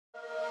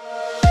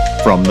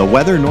From the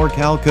Weather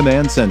NorCal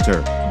Command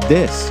Center,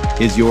 this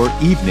is your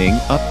evening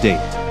update.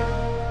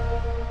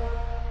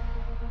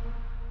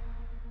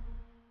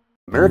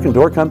 American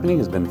Door Company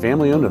has been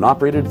family owned and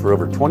operated for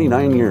over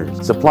 29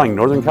 years, supplying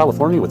Northern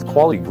California with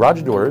quality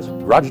garage doors,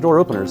 garage door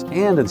openers,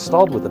 and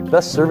installed with the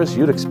best service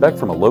you'd expect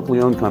from a locally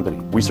owned company.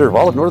 We serve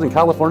all of Northern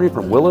California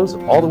from Willows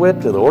all the way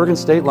to the Oregon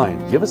state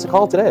line. Give us a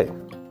call today.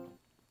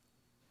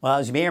 Well,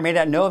 as you may or may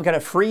not know, I've got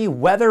a free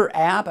weather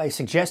app. I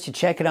suggest you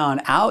check it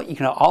on out. You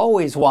can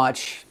always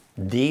watch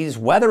these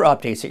weather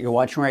updates that you're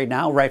watching right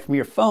now right from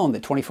your phone, the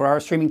 24-hour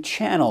streaming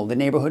channel, the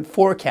neighborhood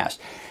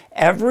forecast.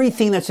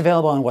 Everything that's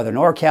available on Weather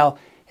NorCal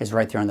is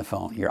right there on the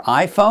phone. Your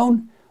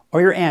iPhone or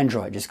your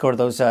Android. Just go to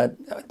those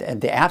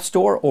the App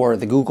Store or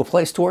the Google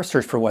Play Store,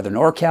 search for Weather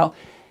NorCal,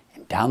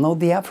 and download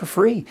the app for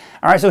free.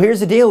 All right, so here's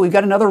the deal. We've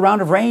got another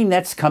round of rain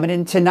that's coming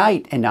in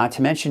tonight, and not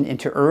to mention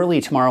into early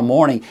tomorrow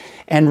morning.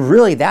 And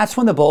really, that's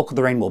when the bulk of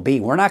the rain will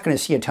be. We're not going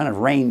to see a ton of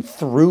rain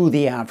through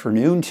the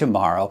afternoon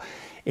tomorrow.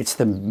 It's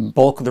the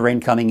bulk of the rain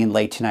coming in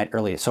late tonight,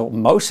 early. So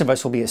most of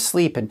us will be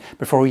asleep, and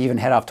before we even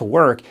head off to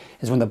work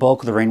is when the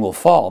bulk of the rain will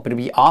fall. But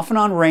it'll be off and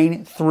on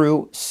rain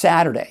through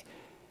Saturday.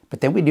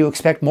 But then we do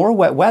expect more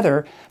wet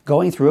weather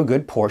going through a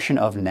good portion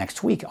of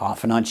next week.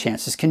 Off and on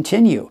chances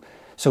continue.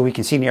 So we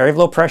can see an area of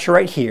low pressure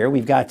right here.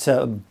 We've got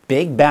a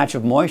big batch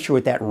of moisture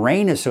with that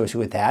rain associated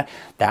with that.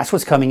 That's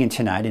what's coming in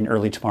tonight and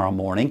early tomorrow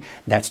morning.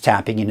 That's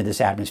tapping into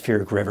this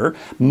atmospheric river.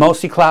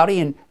 Mostly cloudy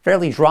and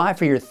fairly dry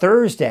for your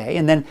Thursday.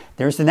 And then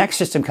there's the next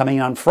system coming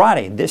in on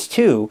Friday. This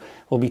too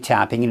will be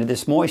tapping into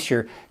this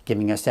moisture,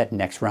 giving us that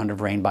next round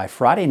of rain by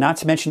Friday, not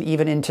to mention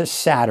even into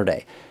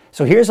Saturday.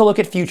 So here's a look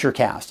at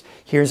Futurecast.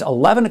 Here's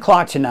 11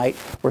 o'clock tonight.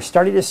 We're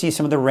starting to see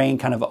some of the rain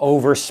kind of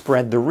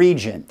overspread the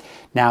region.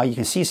 Now you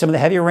can see some of the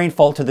heavier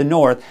rainfall to the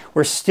north.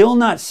 We're still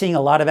not seeing a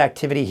lot of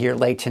activity here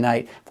late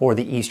tonight for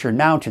the eastern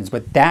mountains,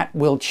 but that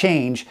will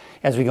change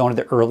as we go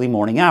into the early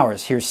morning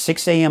hours. Here's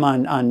 6 a.m.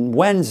 on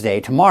Wednesday,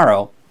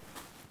 tomorrow.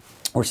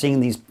 We're seeing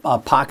these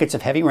pockets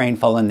of heavy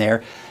rainfall in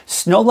there.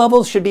 Snow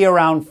levels should be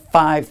around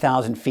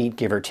 5,000 feet,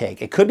 give or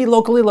take. It could be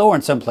locally lower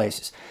in some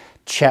places.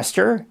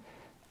 Chester,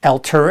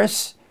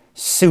 Alturas,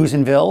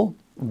 Susanville,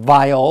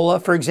 Viola,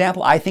 for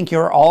example, I think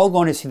you're all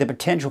going to see the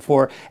potential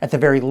for, at the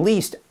very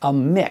least, a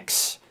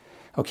mix.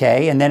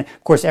 Okay, and then,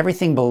 of course,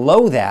 everything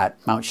below that,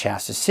 Mount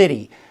Shasta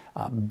City,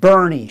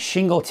 Bernie,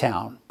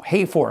 Shingletown,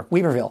 Hayfork,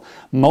 Weaverville,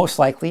 most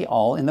likely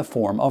all in the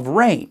form of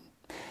rain.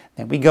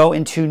 Then we go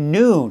into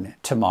noon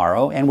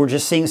tomorrow, and we're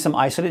just seeing some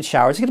isolated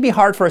showers. It's going to be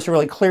hard for us to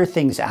really clear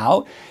things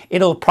out.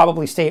 It'll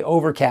probably stay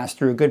overcast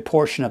through a good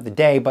portion of the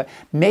day, but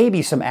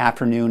maybe some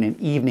afternoon and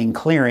evening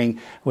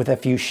clearing with a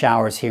few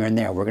showers here and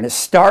there. We're going to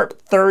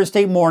start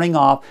Thursday morning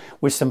off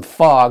with some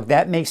fog.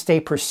 That may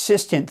stay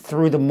persistent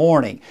through the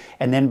morning,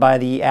 and then by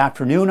the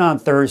afternoon on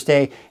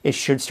Thursday, it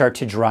should start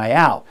to dry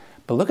out.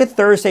 But look at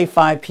Thursday,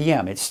 5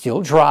 p.m. It's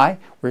still dry.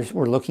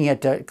 We're looking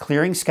at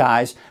clearing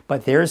skies,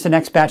 but there's the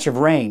next batch of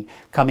rain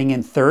coming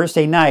in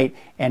Thursday night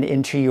and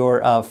into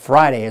your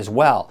Friday as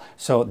well.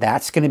 So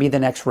that's going to be the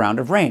next round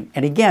of rain.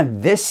 And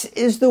again, this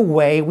is the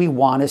way we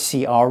want to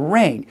see our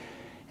rain.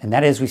 And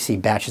that is we see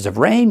batches of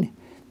rain,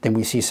 then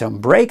we see some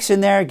breaks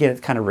in there, get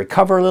it kind of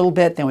recover a little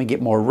bit, then we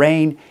get more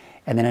rain,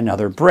 and then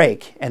another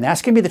break. And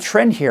that's going to be the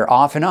trend here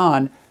off and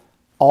on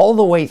all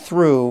the way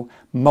through,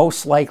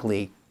 most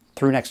likely,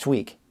 through next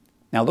week.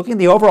 Now, looking at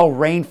the overall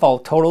rainfall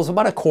totals,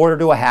 about a quarter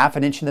to a half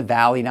an inch in the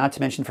valley, not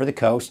to mention for the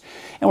coast.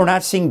 And we're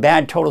not seeing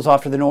bad totals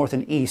off to the north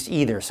and east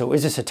either. So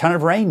is this a ton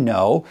of rain?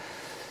 No.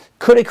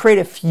 Could it create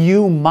a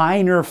few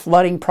minor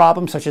flooding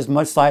problems, such as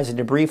mudslides and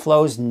debris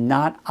flows?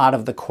 Not out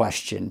of the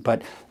question,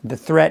 but the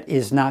threat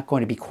is not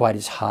going to be quite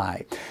as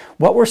high.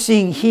 What we're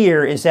seeing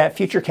here is that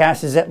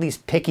Futurecast is at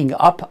least picking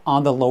up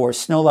on the lower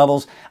snow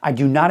levels. I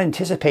do not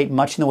anticipate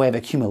much in the way of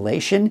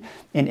accumulation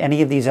in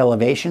any of these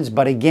elevations,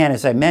 but again,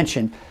 as I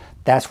mentioned,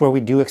 that's where we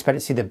do expect to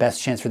see the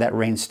best chance for that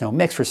rain-snow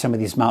mix for some of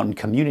these mountain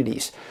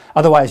communities.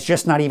 Otherwise,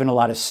 just not even a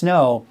lot of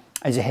snow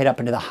as you head up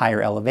into the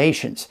higher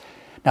elevations.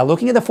 Now,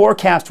 looking at the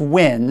forecast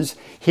winds,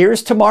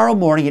 here's tomorrow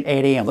morning at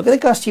 8 a.m. Look at the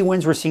gusty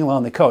winds we're seeing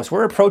along the coast.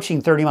 We're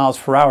approaching 30 miles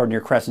per hour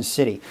near Crescent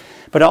City,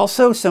 but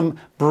also some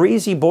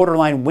breezy,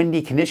 borderline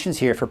windy conditions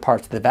here for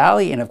parts of the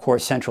valley and, of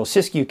course, central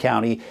Siskiyou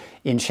County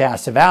in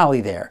Shasta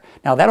Valley there.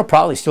 Now, that'll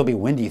probably still be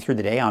windy through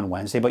the day on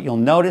Wednesday, but you'll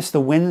notice the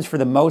winds, for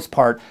the most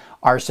part,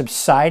 are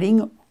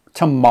subsiding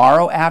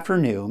tomorrow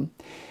afternoon,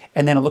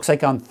 and then it looks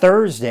like on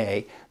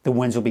Thursday the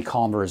winds will be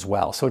calmer as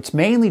well. So it's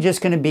mainly just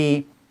going to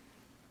be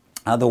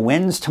the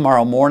winds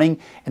tomorrow morning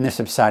and they're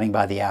subsiding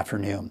by the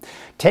afternoon.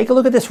 Take a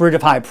look at this ridge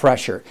of high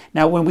pressure.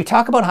 Now, when we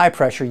talk about high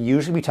pressure,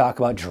 usually we talk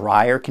about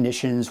drier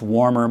conditions,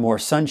 warmer, more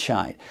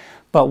sunshine.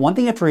 But one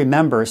thing you have to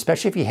remember,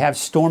 especially if you have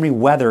stormy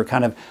weather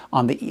kind of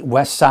on the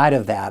west side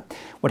of that,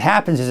 what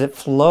happens is it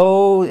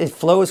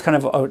flows kind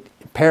of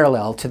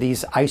parallel to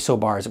these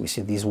isobars that we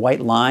see, these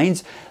white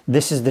lines.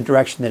 This is the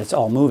direction that it's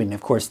all moving. Of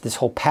course, this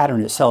whole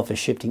pattern itself is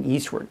shifting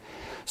eastward.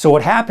 So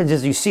what happens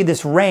is you see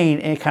this rain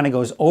and it kind of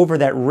goes over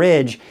that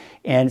ridge,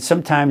 and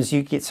sometimes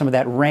you get some of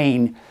that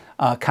rain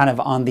kind of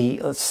on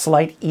the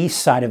slight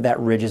east side of that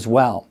ridge as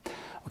well.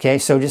 Okay,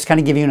 so just kind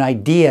of give you an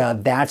idea,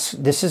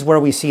 this is where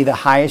we see the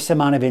highest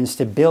amount of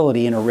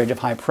instability in a ridge of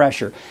high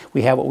pressure.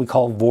 We have what we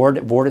call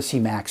vortice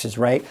maxes,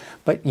 right?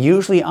 But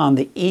usually on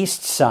the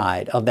east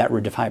side of that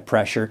ridge of high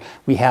pressure,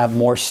 we have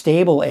more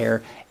stable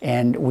air,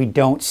 and we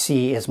don't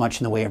see as much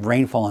in the way of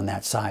rainfall on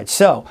that side.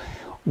 So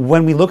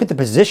when we look at the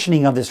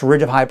positioning of this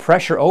ridge of high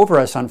pressure over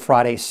us on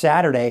Friday,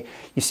 Saturday,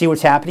 you see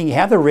what's happening. You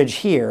have the ridge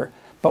here,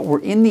 but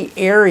we're in the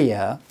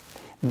area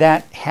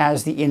that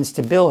has the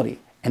instability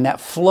and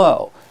that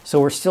flow. So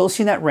we're still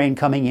seeing that rain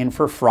coming in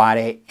for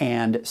Friday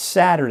and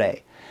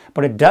Saturday.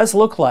 But it does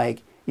look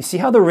like, you see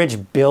how the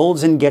ridge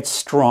builds and gets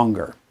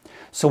stronger.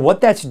 So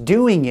what that's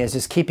doing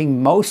is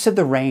keeping most of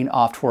the rain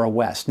off to our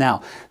west.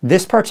 Now,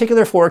 this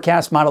particular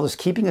forecast model is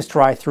keeping us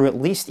dry through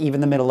at least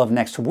even the middle of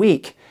next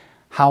week.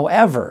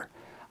 However,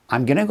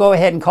 I'm going to go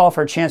ahead and call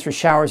for a chance for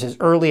showers as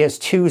early as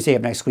Tuesday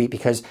of next week,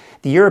 because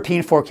the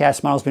European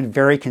forecast model has been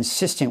very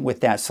consistent with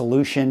that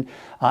solution,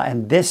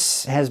 and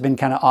this has been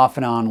kind of off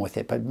and on with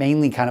it, but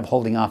mainly kind of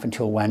holding off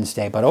until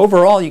Wednesday. But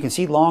overall, you can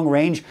see long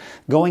range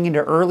going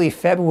into early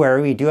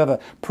February. We do have a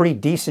pretty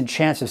decent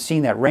chance of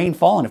seeing that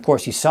rainfall, and of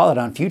course you saw it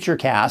on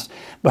Futurecast,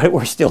 but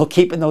we're still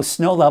keeping those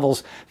snow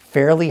levels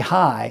fairly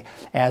high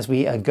as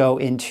we go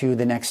into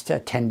the next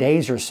 10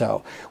 days or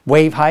so.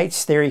 Wave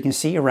heights there you can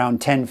see around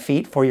 10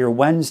 feet for your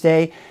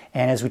Wednesday,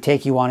 and as we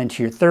take you on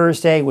into your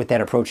Thursday with that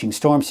approaching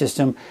storm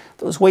system,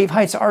 those wave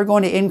heights are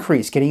going to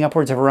increase, getting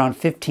upwards of around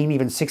 15,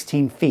 even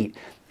 16 feet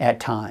at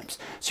times.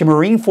 So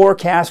marine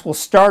forecast will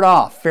start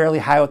off fairly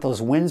high with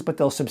those winds, but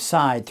they'll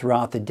subside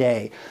throughout the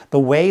day. The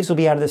waves will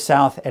be out of the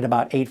south at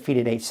about 8 feet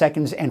at 8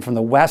 seconds, and from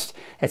the west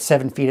at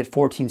 7 feet at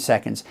 14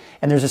 seconds.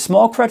 And there's a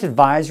small correct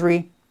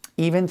advisory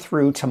even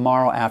through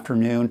tomorrow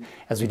afternoon,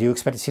 as we do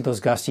expect to see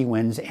those gusty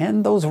winds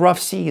and those rough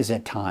seas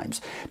at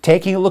times.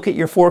 Taking a look at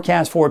your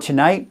forecast for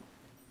tonight,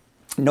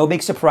 no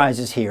big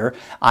surprises here.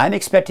 I'm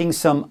expecting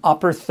some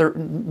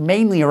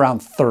mainly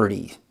around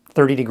 30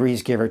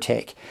 degrees, give or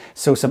take.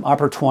 So some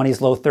upper 20s,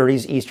 low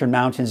 30s, eastern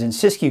mountains in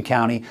Siskiyou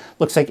County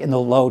looks like in the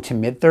low to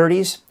mid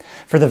 30s.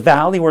 For the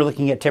valley, we're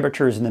looking at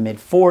temperatures in the mid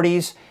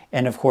 40s.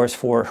 And of course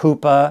for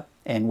Hoopa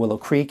and Willow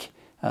Creek,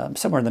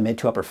 somewhere in the mid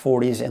to upper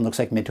 40s, and looks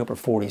like mid to upper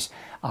 40s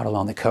out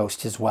along the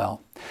coast as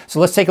well. So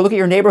let's take a look at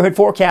your neighborhood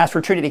forecast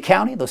for Trinity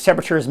County. Those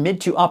temperatures mid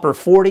to upper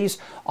 40s,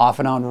 off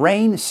and on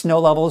rain. Snow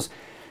levels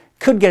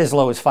could get as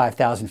low as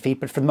 5,000 feet,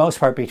 but for the most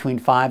part between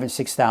 5,000 and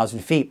 6,000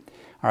 feet.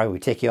 All right, we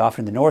take you off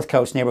into the North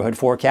Coast neighborhood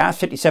forecast.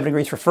 57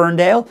 degrees for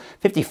Ferndale,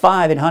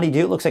 55 in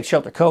Honeydew. Looks like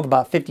Shelter Cove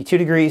about 52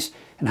 degrees.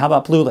 And how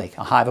about Blue Lake?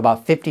 A high of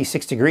about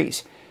 56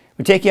 degrees.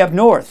 We take you up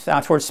north,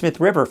 out towards Smith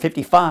River,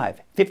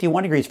 55.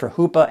 51 degrees for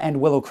Hoopa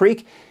and Willow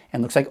Creek.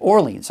 And looks like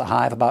Orleans, a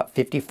high of about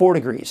 54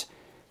 degrees.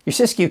 Your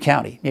Siskiyou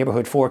County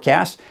neighborhood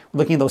forecast, we're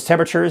looking at those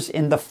temperatures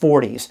in the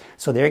 40s.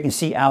 So there you can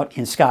see out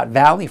in Scott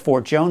Valley,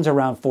 Fort Jones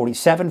around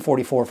 47,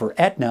 44 for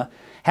Etna.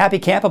 Happy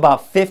Camp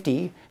about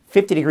 50.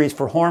 50 degrees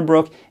for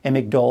Hornbrook, and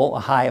McDowell, a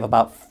high of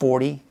about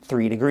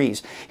 43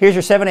 degrees. Here's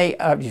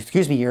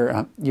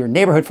your your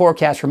neighborhood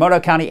forecast for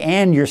Modoc County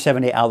and your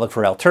 7-day outlook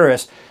for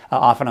Alturas.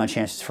 Off and on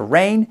chances for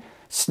rain,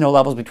 snow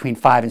levels between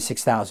 5,000 and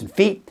 6,000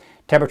 feet.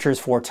 Temperatures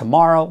for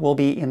tomorrow will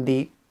be in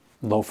the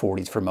low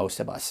 40s for most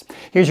of us.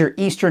 Here's your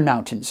Eastern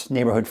Mountains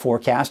neighborhood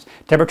forecast.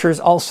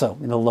 Temperatures also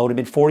in the low to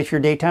mid 40s for your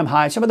daytime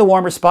highs. Some of the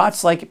warmer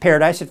spots like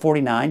Paradise at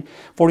 49,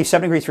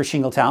 47 degrees for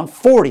Shingletown,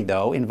 40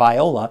 though in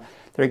Viola.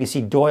 There you can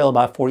see Doyle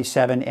about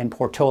 47 and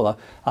Portola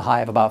a high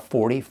of about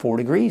 44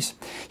 degrees.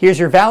 Here's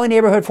your Valley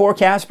neighborhood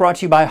forecast brought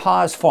to you by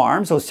Haas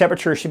Farms. Those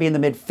temperatures should be in the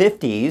mid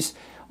 50s.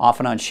 Off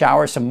and on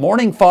showers. Some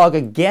morning fog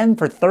again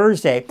for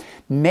Thursday.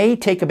 May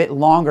take a bit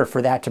longer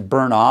for that to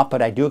burn off,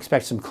 but I do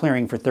expect some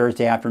clearing for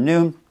Thursday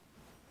afternoon.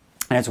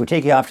 And as we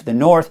take you off to the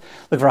north,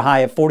 look for a high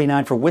of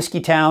 49 for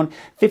Whiskeytown,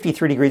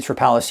 53 degrees for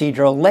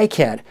Palisadro,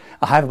 Lakehead,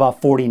 a high of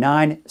about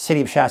 49, City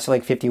of Shasta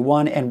Lake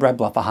 51, and Red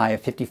Bluff, a high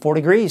of 54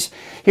 degrees.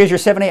 Here's your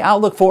 7-day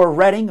outlook for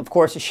Redding, of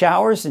course, the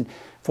showers, and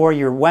for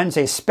your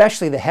Wednesday,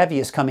 especially the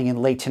heaviest coming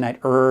in late tonight,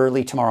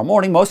 early tomorrow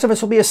morning. Most of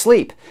us will be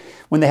asleep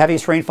when the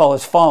heaviest rainfall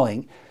is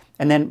falling.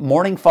 And then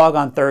morning fog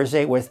on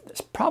Thursday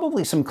with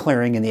probably some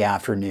clearing in the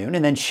afternoon,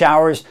 and then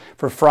showers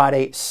for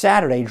Friday,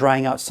 Saturday,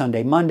 drying out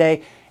Sunday,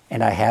 Monday.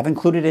 And I have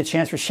included a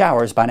chance for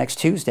showers by next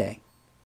Tuesday.